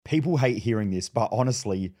People hate hearing this, but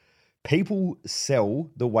honestly, people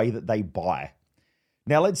sell the way that they buy.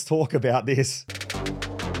 Now let's talk about this.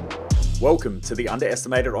 Welcome to The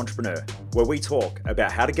Underestimated Entrepreneur, where we talk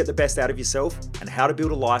about how to get the best out of yourself and how to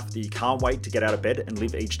build a life that you can't wait to get out of bed and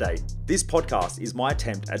live each day. This podcast is my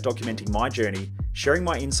attempt at documenting my journey, sharing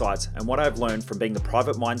my insights and what I've learned from being the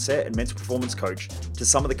private mindset and mental performance coach to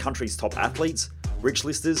some of the country's top athletes, rich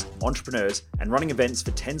listers, entrepreneurs, and running events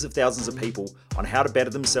for tens of thousands of people on how to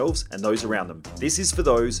better themselves and those around them. This is for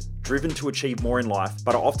those driven to achieve more in life,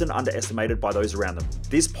 but are often underestimated by those around them.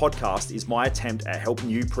 This podcast is my attempt at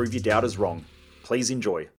helping you prove your doubters wrong. Please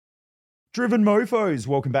enjoy. Driven mofos,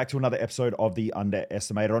 welcome back to another episode of The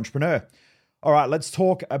Underestimated Entrepreneur. All right, let's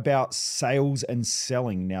talk about sales and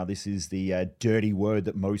selling. Now, this is the dirty word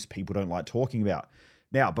that most people don't like talking about.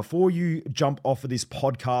 Now, before you jump off of this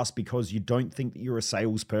podcast because you don't think that you're a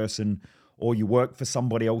salesperson or you work for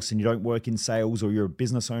somebody else and you don't work in sales, or you're a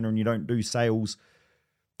business owner and you don't do sales,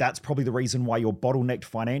 that's probably the reason why you're bottlenecked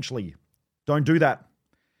financially. Don't do that.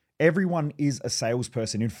 Everyone is a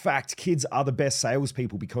salesperson. In fact, kids are the best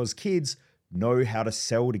salespeople because kids know how to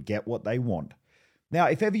sell to get what they want. Now,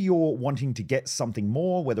 if ever you're wanting to get something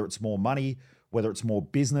more, whether it's more money, whether it's more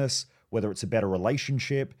business, whether it's a better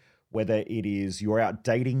relationship, whether it is you're out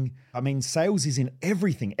dating. I mean, sales is in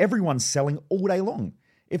everything. Everyone's selling all day long.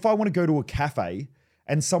 If I want to go to a cafe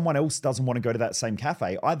and someone else doesn't want to go to that same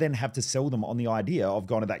cafe, I then have to sell them on the idea of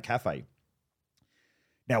going to that cafe.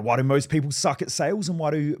 Now, why do most people suck at sales and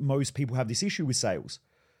why do most people have this issue with sales?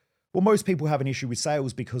 Well, most people have an issue with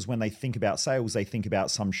sales because when they think about sales, they think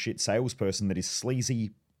about some shit salesperson that is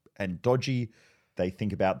sleazy and dodgy. They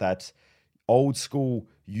think about that old school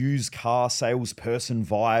used car salesperson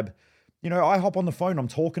vibe. You know, I hop on the phone, I'm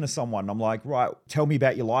talking to someone, I'm like, right, tell me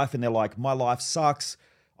about your life. And they're like, my life sucks.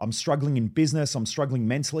 I'm struggling in business. I'm struggling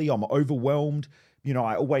mentally. I'm overwhelmed. You know,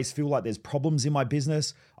 I always feel like there's problems in my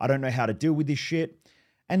business. I don't know how to deal with this shit.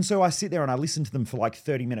 And so I sit there and I listen to them for like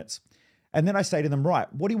 30 minutes. And then I say to them,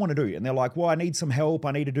 right, what do you want to do? And they're like, well, I need some help.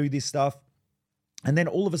 I need to do this stuff. And then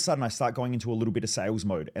all of a sudden I start going into a little bit of sales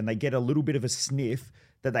mode and they get a little bit of a sniff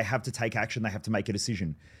that they have to take action. They have to make a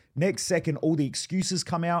decision. Next second, all the excuses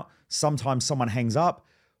come out. Sometimes someone hangs up.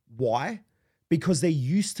 Why? Because they're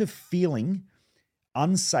used to feeling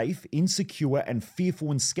unsafe, insecure, and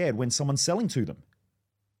fearful and scared when someone's selling to them.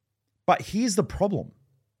 But here's the problem.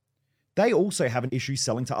 They also have an issue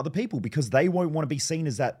selling to other people because they won't want to be seen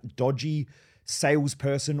as that dodgy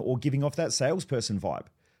salesperson or giving off that salesperson vibe.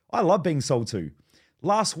 I love being sold to.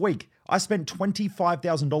 Last week, I spent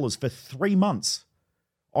 $25,000 for 3 months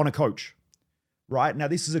on a coach, right? Now,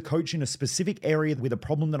 this is a coach in a specific area with a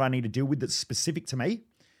problem that I need to deal with that's specific to me.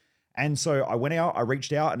 And so I went out, I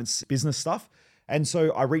reached out, and it's business stuff. And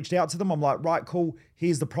so I reached out to them. I'm like, right, cool.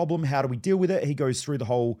 Here's the problem. How do we deal with it? He goes through the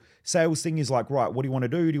whole sales thing. He's like, right, what do you want to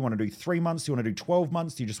do? Do you want to do 3 months? Do you want to do 12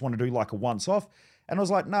 months? Do you just want to do like a once off? And I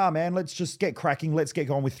was like, nah, man, let's just get cracking. Let's get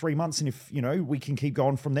going with 3 months. And if, you know, we can keep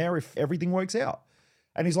going from there if everything works out.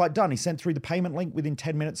 And he's like, done. He sent through the payment link within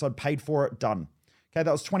 10 minutes. I'd paid for it. Done. Okay,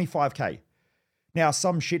 that was $25K. Now,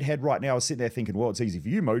 some shithead right now is sitting there thinking, well, it's easy for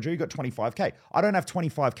you, Mojo. You got $25K. I don't have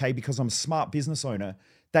 $25K because I'm a smart business owner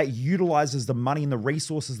that utilizes the money and the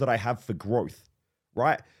resources that I have for growth,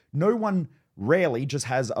 right? No one rarely just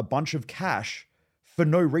has a bunch of cash for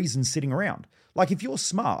no reason sitting around. Like if you're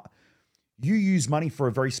smart, you use money for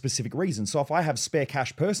a very specific reason. So if I have spare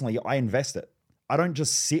cash personally, I invest it. I don't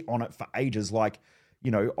just sit on it for ages like,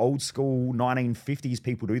 you know, old school 1950s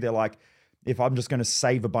people do. They're like, if I'm just going to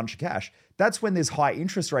save a bunch of cash, that's when there's high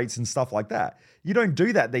interest rates and stuff like that. You don't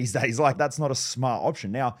do that these days. Like that's not a smart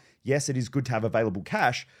option. Now, yes, it is good to have available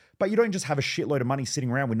cash, but you don't just have a shitload of money sitting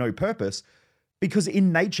around with no purpose, because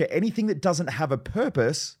in nature, anything that doesn't have a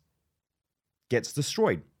purpose gets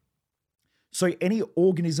destroyed. So any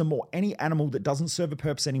organism or any animal that doesn't serve a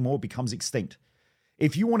purpose anymore becomes extinct.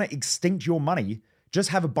 If you want to extinct your money, just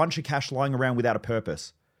have a bunch of cash lying around without a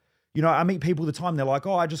purpose. You know, I meet people all the time. They're like,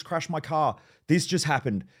 oh, I just crashed my car. This just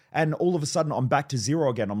happened. And all of a sudden I'm back to zero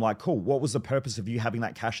again. I'm like, cool. What was the purpose of you having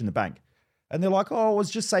that cash in the bank? And they're like, oh, I was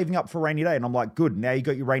just saving up for a rainy day. And I'm like, good. Now you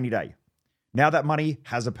got your rainy day. Now that money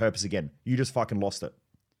has a purpose again. You just fucking lost it.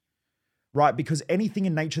 Right? Because anything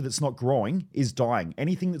in nature that's not growing is dying.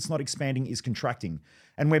 Anything that's not expanding is contracting.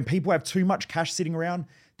 And when people have too much cash sitting around,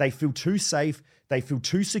 they feel too safe. They feel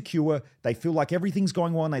too secure. They feel like everything's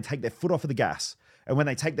going well and they take their foot off of the gas. And when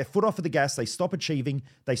they take their foot off of the gas, they stop achieving,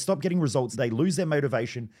 they stop getting results, they lose their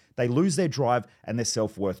motivation, they lose their drive, and their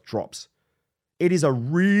self-worth drops. It is a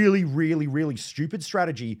really, really, really stupid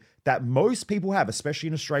strategy that most people have, especially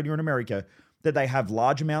in Australia and America, that they have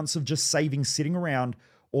large amounts of just savings sitting around,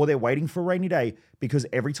 or they're waiting for a rainy day, because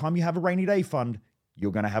every time you have a rainy day fund,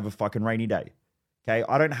 you're going to have a fucking rainy day. Okay.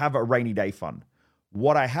 I don't have a rainy day fund.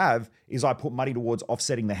 What I have is I put money towards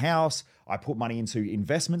offsetting the house. I put money into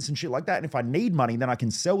investments and shit like that. And if I need money, then I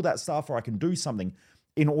can sell that stuff or I can do something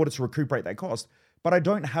in order to recuperate that cost. But I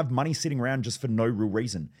don't have money sitting around just for no real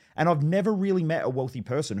reason. And I've never really met a wealthy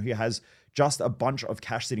person who has just a bunch of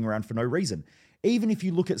cash sitting around for no reason. Even if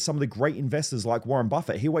you look at some of the great investors like Warren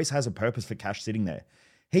Buffett, he always has a purpose for cash sitting there.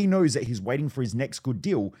 He knows that he's waiting for his next good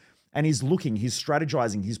deal and he's looking, he's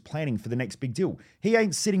strategizing, he's planning for the next big deal. He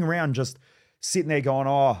ain't sitting around just sitting there going,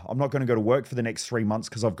 oh, I'm not going to go to work for the next 3 months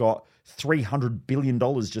because I've got $300 billion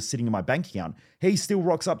just sitting in my bank account. He still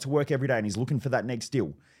rocks up to work every day and he's looking for that next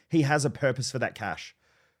deal. He has a purpose for that cash.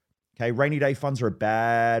 Okay, rainy day funds are a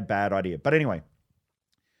bad idea. But anyway,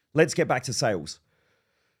 let's get back to sales.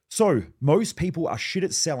 So most people are shit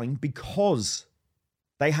at selling because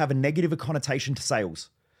they have a negative connotation to sales.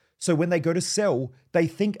 So when they go to sell, they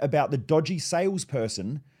think about the dodgy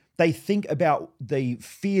salesperson. They think about the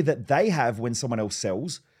fear that they have when someone else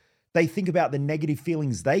sells. They think about the negative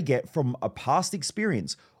feelings they get from a past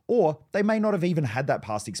experience, or they may not have even had that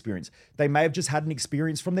past experience. They may have just had an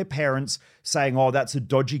experience from their parents saying, oh, that's a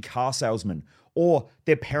dodgy car salesman, or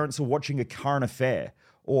their parents are watching a current affair,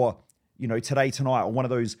 or, you know, Today Tonight, or one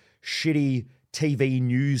of those shitty TV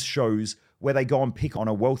news shows where they go and pick on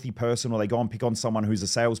a wealthy person, or they go and pick on someone who's a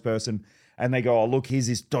salesperson, and they go, oh, look, here's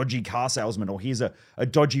this dodgy car salesman, or here's a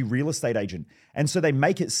dodgy real estate agent. And so they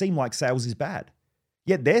make it seem like sales is bad.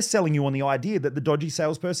 Yet they're selling you on the idea that the dodgy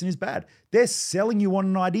salesperson is bad. They're selling you on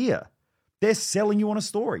an idea. They're selling you on a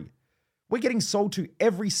story. We're getting sold to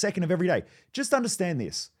every second of every day. Just understand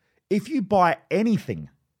this. If you buy anything,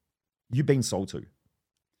 you've been sold to.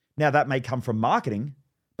 Now, that may come from marketing,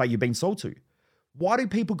 but you've been sold to. Why do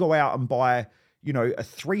people go out and buy, you know, a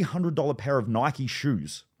 $300 pair of Nike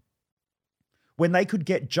shoes when they could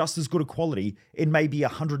get just as good a quality in maybe a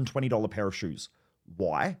 $120 pair of shoes?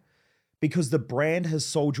 Why? Because the brand has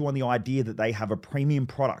sold you on the idea that they have a premium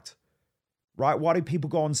product, right? Why do people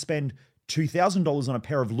go and spend $2,000 on a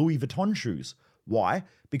pair of Louis Vuitton shoes? Why?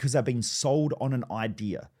 Because they've been sold on an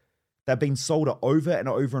idea. They've been sold over and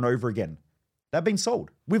over and over again. They've been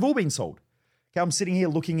sold. We've all been sold. Okay, I'm sitting here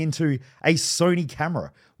looking into a Sony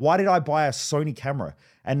camera. Why did I buy a Sony camera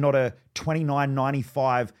and not a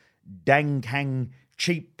 $29.95 dang kang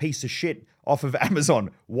cheap piece of shit off of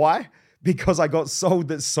Amazon? Why? Because I got sold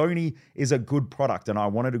that Sony is a good product and I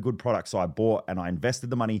wanted a good product. So I bought and I invested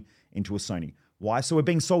the money into a Sony. Why? So we're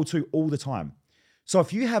being sold to all the time. So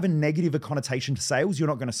if you have a negative connotation to sales, you're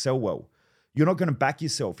not going to sell well. You're not going to back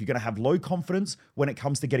yourself. You're going to have low confidence when it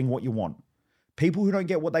comes to getting what you want. People who don't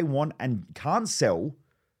get what they want and can't sell,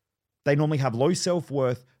 they normally have low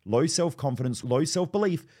self-worth, low self-confidence, low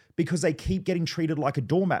self-belief because they keep getting treated like a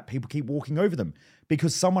doormat. People keep walking over them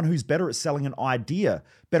because someone who's better at selling an idea,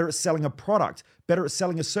 better at selling a product, better at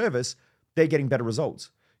selling a service, they're getting better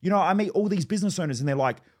results. You know, I meet all these business owners and they're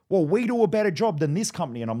like, well, we do a better job than this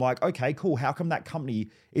company. And I'm like, okay, cool. How come that company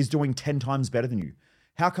is doing 10 times better than you?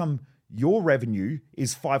 How come your revenue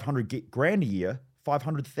is 500 grand a year,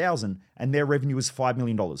 500,000, and their revenue is $5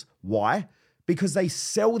 million? Why? Because they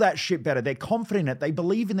sell that shit better. They're confident in it. They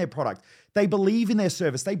believe in their product. They believe in their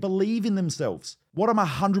service. They believe in themselves. What I'm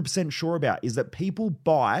 100% sure about is that people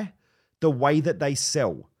buy the way that they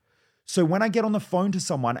sell. So when I get on the phone to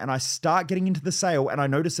someone and I start getting into the sale and I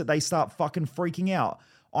notice that they start fucking freaking out,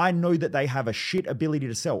 I know that they have a shit ability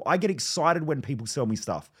to sell. I get excited when people sell me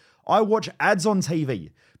stuff. I watch ads on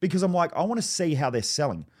TV because I'm like, I want to see how they're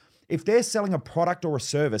selling. If they're selling a product or a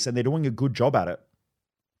service and they're doing a good job at it,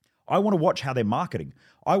 I want to watch how they're marketing.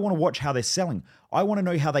 I want to watch how they're selling. I want to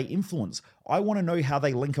know how they influence. I want to know how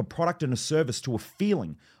they link a product and a service to a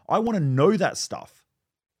feeling. I want to know that stuff.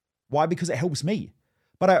 Why? Because it helps me.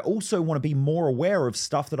 But I also want to be more aware of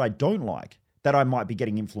stuff that I don't like, that I might be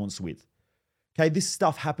getting influenced with. Okay, this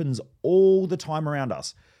stuff happens all the time around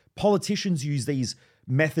us. Politicians use these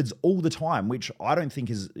methods all the time, which I don't think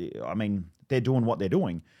is, I mean, they're doing what they're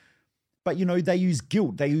doing. But, you know, they use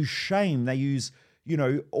guilt, they use shame, they use, you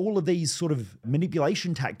know, all of these sort of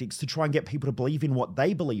manipulation tactics to try and get people to believe in what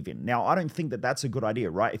they believe in. Now, I don't think that that's a good idea,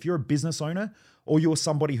 right? If you're a business owner or you're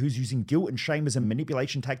somebody who's using guilt and shame as a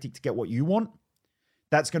manipulation tactic to get what you want,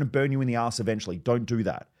 that's going to burn you in the ass eventually. Don't do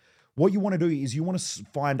that. What you want to do is you want to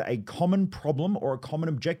find a common problem or a common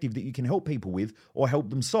objective that you can help people with or help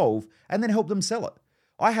them solve and then help them sell it.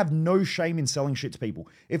 I have no shame in selling shit to people.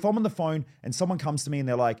 If I'm on the phone and someone comes to me and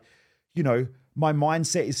they're like, you know, my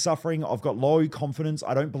mindset is suffering, I've got low confidence,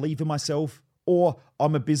 I don't believe in myself, or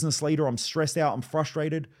I'm a business leader, I'm stressed out, I'm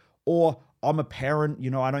frustrated, or I'm a parent,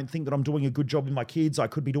 I don't think that I'm doing a good job with my kids. I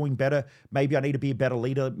could be doing better. Maybe I need to be a better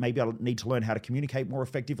leader. Maybe I need to learn how to communicate more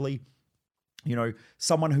effectively.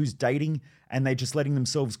 Someone who's dating and they're just letting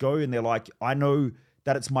themselves go and they're like, I know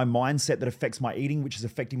that it's my mindset that affects my eating, which is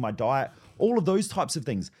affecting my diet. All of those types of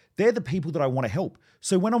things. They're the people that I want to help.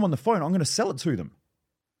 So when I'm on the phone, I'm going to sell it to them,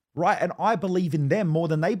 right? And I believe in them more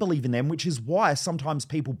than they believe in them, which is why sometimes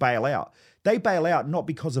people bail out. They bail out not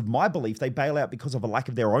because of my belief. They bail out because of a lack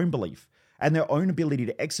of their own belief and their own ability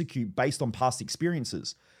to execute based on past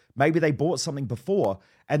experiences. Maybe they bought something before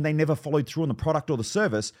and they never followed through on the product or the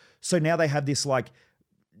service. So now they have this like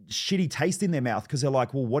shitty taste in their mouth because they're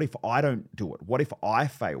like, well, what if I don't do it? What if I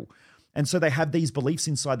fail? And so they have these beliefs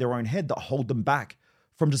inside their own head that hold them back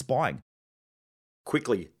from just buying.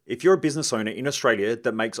 Quickly, if you're a business owner in Australia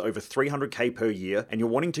that makes over $300K per year and you're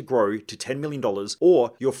wanting to grow to $10 million,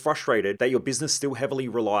 or you're frustrated that your business still heavily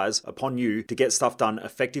relies upon you to get stuff done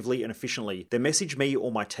effectively and efficiently, then message me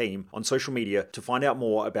or my team on social media to find out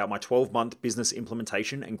more about my 12-month business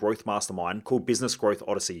implementation and growth mastermind called Business Growth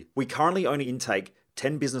Odyssey. We currently only intake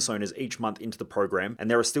 10 business owners each month into the program, and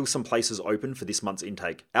there are still some places open for this month's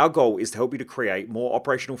intake. Our goal is to help you to create more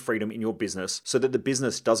operational freedom in your business so that the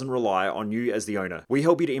business doesn't rely on you as the owner. We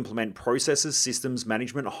help you to implement processes, systems,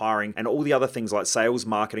 management, hiring, and all the other things like sales,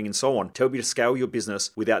 marketing, and so on to help you to scale your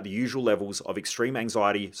business without the usual levels of extreme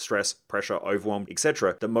anxiety, stress, pressure, overwhelm,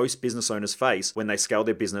 etc. that most business owners face when they scale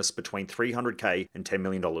their business between $300K and $10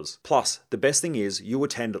 million. Plus, the best thing is you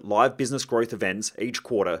attend live business growth events each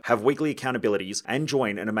quarter, have weekly accountabilities, and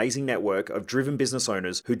join an amazing network of driven business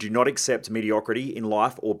owners who do not accept mediocrity in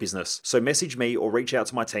life or business. So message me or reach out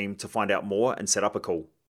to my team to find out more and set up a call.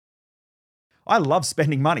 I love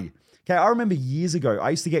spending money. Okay, I remember years ago,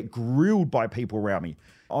 I used to get grilled by people around me.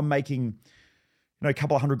 I'm making a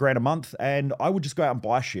couple of $100,000 a month and I would just go out and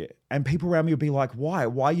buy shit. And people around me would be like, why?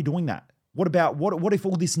 Why are you doing that? What if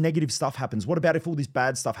all this negative stuff happens? What about if all this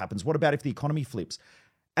bad stuff happens? What about if the economy flips?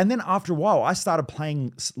 And then after a while, I started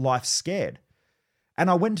playing life scared. And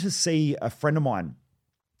I went to see a friend of mine,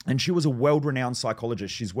 and she was a world-renowned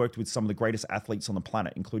psychologist. She's worked with some of the greatest athletes on the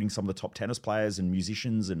planet, including some of the top tennis players and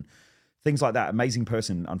musicians and things like that. Amazing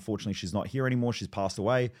person. Unfortunately, she's not here anymore. She's passed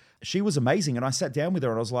away. She was amazing. And I sat down with her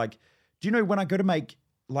and I was like, do you know, when I go to make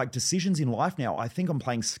like decisions in life now, I think I'm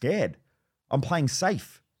playing scared. I'm playing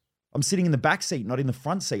safe. I'm sitting in the back seat, not in the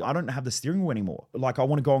front seat. I don't have the steering wheel anymore. Like I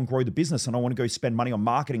want to go and grow the business and I want to go spend money on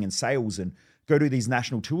marketing and sales and go do these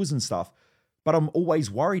national tours and stuff. But I'm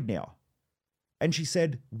always worried now. And she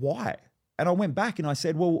said, why? And I went back and I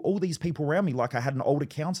said, well, all these people around me, like I had an old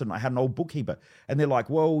accountant, I had an old bookkeeper, and they're like,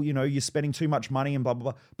 well, you're spending too much money and blah,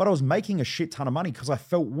 blah, blah. But I was making a shit ton of money because I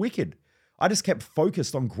felt wicked. I just kept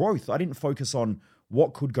focused on growth. I didn't focus on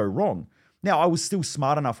what could go wrong. Now, I was still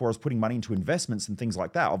smart enough where I was putting money into investments and things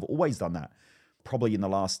like that. I've always done that, probably in the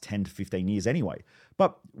last 10 to 15 years anyway.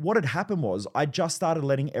 But what had happened was I just started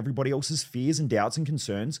letting everybody else's fears and doubts and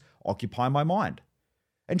concerns occupy my mind.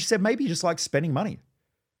 And she said, maybe you just like spending money.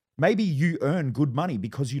 Maybe you earn good money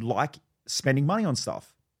because you like spending money on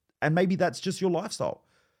stuff. And maybe that's just your lifestyle.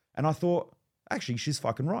 And I thought, actually, she's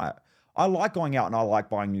fucking right. I like going out and I like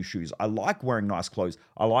buying new shoes. I like wearing nice clothes.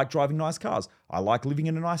 I like driving nice cars. I like living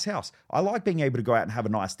in a nice house. I like being able to go out and have a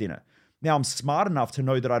nice dinner. Now, I'm smart enough to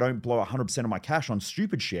know that I don't blow 100% of my cash on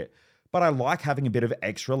stupid shit, but I like having a bit of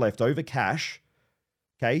extra leftover cash,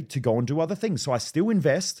 okay, to go and do other things. So I still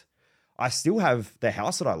invest. I still have the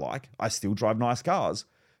house that I like. I still drive nice cars,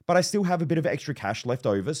 but I still have a bit of extra cash left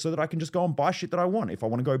over so that I can just go and buy shit that I want. If I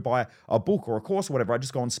want to go buy a book or a course or whatever, I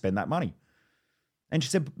just go and spend that money. And she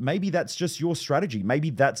said, maybe that's just your strategy.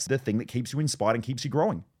 Maybe that's the thing that keeps you inspired and keeps you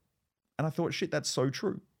growing. And I thought, shit, that's so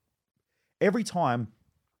true. Every time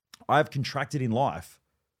I've contracted in life,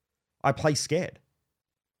 I play scared.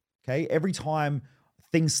 Okay. Every time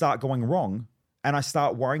things start going wrong and I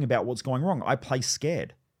start worrying about what's going wrong, I play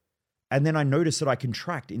scared. And then I notice that I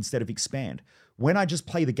contract instead of expand. When I just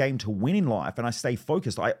play the game to win in life and I stay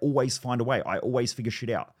focused, I always find a way. I always figure shit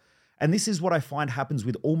out. And this is what I find happens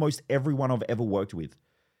with almost everyone I've ever worked with.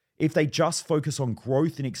 If they just focus on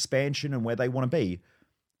growth and expansion and where they want to be,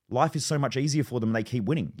 life is so much easier for them and they keep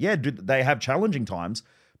winning. Yeah, they have challenging times,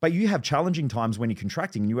 but you have challenging times when you're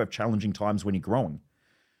contracting and you have challenging times when you're growing.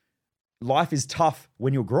 Life is tough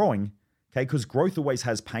when you're growing, okay? Because growth always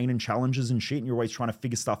has pain and challenges and shit, and you're always trying to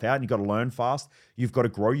figure stuff out and you've got to learn fast. You've got to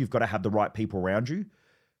grow. You've got to have the right people around you.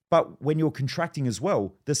 But when you're contracting as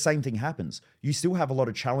well, the same thing happens. You still have a lot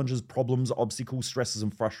of challenges, problems, obstacles, stresses,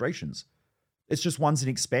 and frustrations. It's just one's an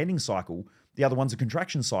expanding cycle, the other one's a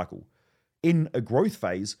contraction cycle. In a growth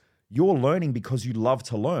phase, you're learning because you love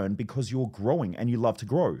to learn, because you're growing and you love to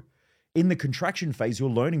grow. In the contraction phase, you're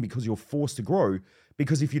learning because you're forced to grow,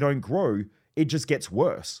 because if you don't grow, it just gets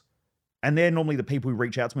worse. And they're normally the people who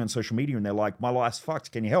reach out to me on social media and they're like, my life's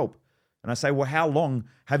fucked, can you help? And I say, well, how long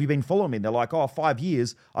have you been following me? And they're like, 5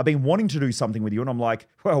 years. I've been wanting to do something with you. And I'm like,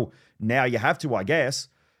 well, now you have to, I guess.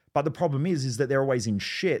 But the problem is that they're always in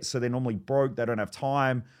shit. So they're normally broke. They don't have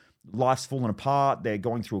time. Life's falling apart. They're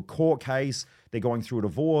going through a court case. They're going through a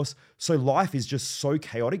divorce. So life is just so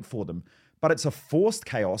chaotic for them. But it's a forced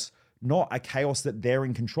chaos, not a chaos that they're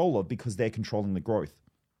in control of because they're controlling the growth.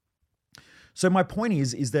 So my point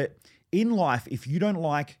is that in life, if you don't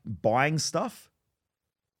like buying stuff,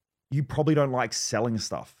 you probably don't like selling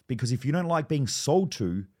stuff, because if you don't like being sold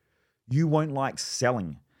to, you won't like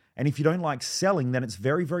selling. And if you don't like selling, then it's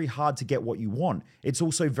very, very hard to get what you want. It's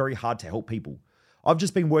also very hard to help people. I've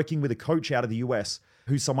just been working with a coach out of the US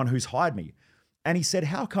who's someone who's hired me. And he said,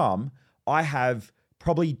 how come I have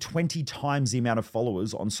probably 20 times the amount of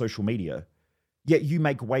followers on social media, yet you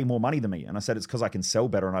make way more money than me? And I said, it's because I can sell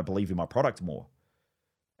better and I believe in my product more.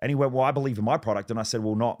 And he went, well, I believe in my product. And I said,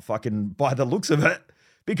 well, not fucking by the looks of it.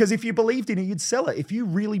 Because if you believed in it, you'd sell it. If you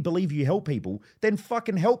really believe you help people, then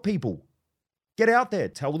fucking help people. Get out there.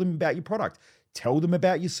 Tell them about your product. Tell them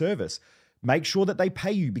about your service. Make sure that they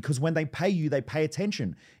pay you, because when they pay you, they pay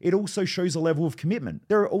attention. It also shows a level of commitment.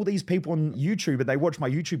 There are all these people on YouTube and they watch my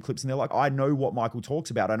YouTube clips and they're like, I know what Michael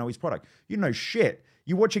talks about. I know his product. You know shit.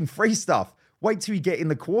 You're watching free stuff. Wait till you get in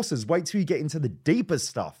the courses. Wait till you get into the deeper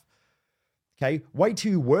stuff. Okay. Wait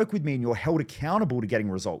till you work with me and you're held accountable to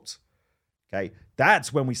getting results. Okay.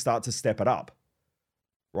 That's when we start to step it up.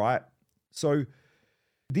 Right. So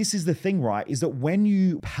this is the thing, right? Is that when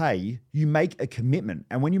you pay, you make a commitment.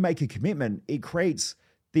 And when you make a commitment, it creates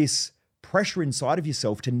this pressure inside of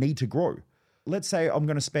yourself to need to grow. Let's say I'm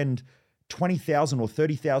going to spend $20,000 or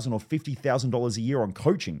 $30,000 or $50,000 a year on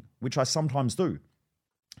coaching, which I sometimes do.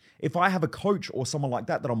 If I have a coach or someone like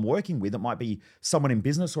that I'm working with, it might be someone in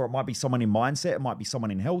business or it might be someone in mindset, it might be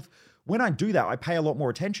someone in health. When I do that, I pay a lot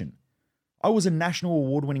more attention. I was a national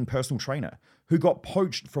award-winning personal trainer who got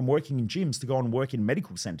poached from working in gyms to go and work in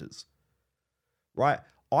medical centers, right?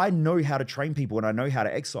 I know how to train people and I know how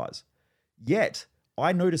to exercise. Yet,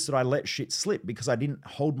 I noticed that I let shit slip because I didn't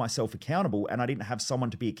hold myself accountable and I didn't have someone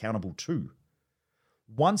to be accountable to.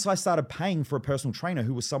 Once I started paying for a personal trainer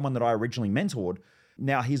who was someone that I originally mentored,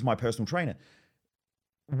 now he's my personal trainer.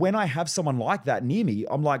 When I have someone like that near me,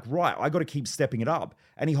 I'm like, right, I got to keep stepping it up.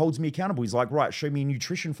 And he holds me accountable. He's like, right, show me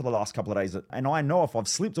nutrition for the last couple of days. And I know if I've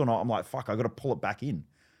slipped or not, I'm like, fuck, I got to pull it back in.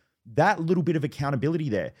 That little bit of accountability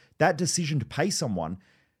there, that decision to pay someone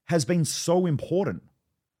has been so important,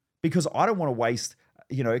 because I don't want to waste,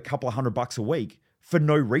 a couple of $100 a week for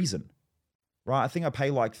no reason, right? I think I pay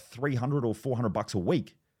like $300 or $400 a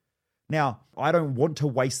week. Now, I don't want to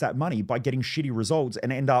waste that money by getting shitty results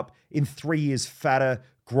and end up in 3 years fatter,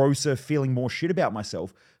 grosser, feeling more shit about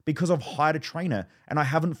myself because I've hired a trainer and I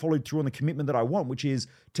haven't followed through on the commitment that I want, which is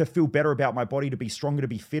to feel better about my body, to be stronger, to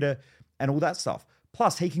be fitter, and all that stuff.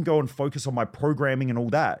 Plus, he can go and focus on my programming and all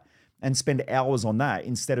that and spend hours on that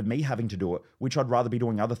instead of me having to do it, which I'd rather be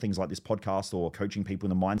doing other things like this podcast or coaching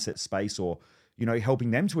people in the mindset space or,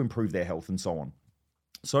 helping them to improve their health and so on.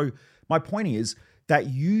 So my point is that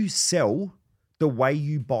you sell the way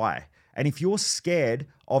you buy. And if you're scared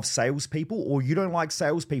of salespeople, or you don't like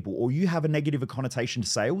salespeople, or you have a negative connotation to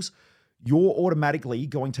sales, you're automatically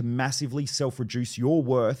going to massively self-reduce your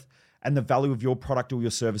worth and the value of your product or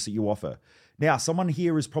your service that you offer. Now, someone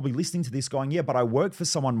here is probably listening to this going, yeah, but I work for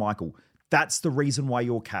someone, Michael. That's the reason why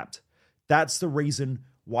you're capped. That's the reason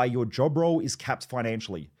why your job role is capped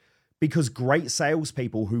financially. Because great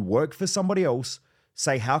salespeople who work for somebody else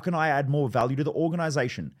say, how can I add more value to the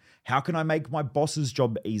organization? How can I make my boss's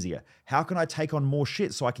job easier? How can I take on more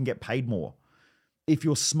shit so I can get paid more? If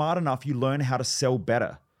you're smart enough, you learn how to sell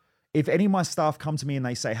better. If any of my staff come to me and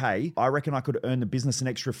they say, hey, I reckon I could earn the business an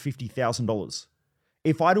extra $50,000.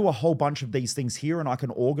 If I do a whole bunch of these things here and I can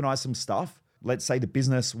organize some stuff, let's say the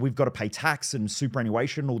business, we've got to pay tax and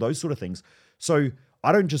superannuation, all those sort of things. So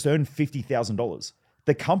I don't just earn $50,000.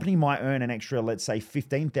 The company might earn an extra, let's say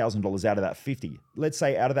 $15,000 out of that 50. Let's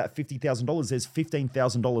say out of that $50,000, there's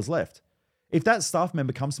 $15,000 left. If that staff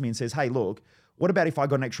member comes to me and says, hey, look, what about if I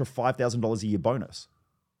got an extra $5,000 a year bonus?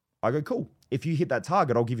 I go, cool. If you hit that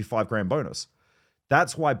target, I'll give you $5,000 bonus.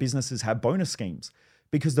 That's why businesses have bonus schemes,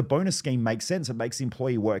 because the bonus scheme makes sense. It makes the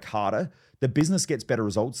employee work harder. The business gets better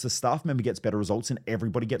results. The staff member gets better results, and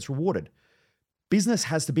everybody gets rewarded. Business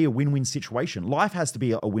has to be a win-win situation. Life has to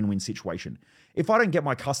be a win-win situation. If I don't get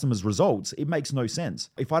my customers results, it makes no sense.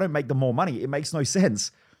 If I don't make them more money, it makes no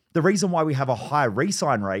sense. The reason why we have a high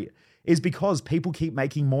re-sign rate is because people keep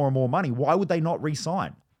making more and more money. Why would they not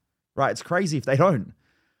re-sign? right? It's crazy if they don't.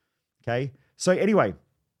 Okay. So anyway,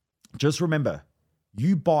 just remember,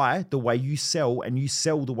 you buy the way you sell and you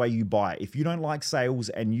sell the way you buy. If you don't like sales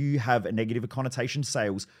and you have a negative connotation to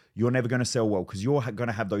sales, you're never going to sell well because you're going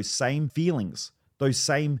to have those same feelings, those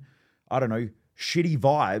same, shitty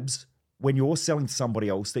vibes when you're selling to somebody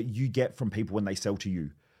else that you get from people when they sell to you.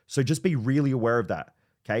 So just be really aware of that.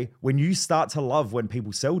 Okay. When you start to love when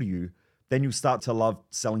people sell to you, then you'll start to love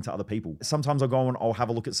selling to other people. Sometimes I'll go and I'll have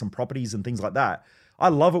a look at some properties and things like that. I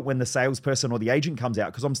love it when the salesperson or the agent comes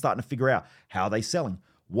out because I'm starting to figure out how are they selling?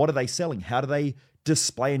 What are they selling? How do they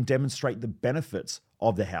display and demonstrate the benefits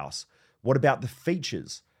of the house? What about the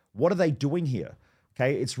features? What are they doing here?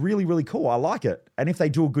 Okay, it's really, really cool. I like it. And if they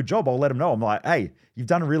do a good job, I'll let them know. I'm like, hey, you've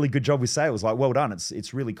done a really good job with sales. Like, well done.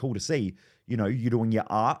 It's really cool to see, you doing your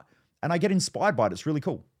art. And I get inspired by it. It's really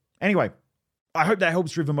cool. Anyway, I hope that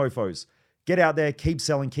helps Driven Mofos. Get out there, keep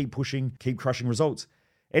selling, keep pushing, keep crushing results.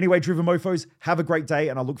 Anyway, Driven Mofos, have a great day,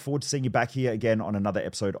 and I look forward to seeing you back here again on another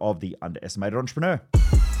episode of The Underestimated Entrepreneur.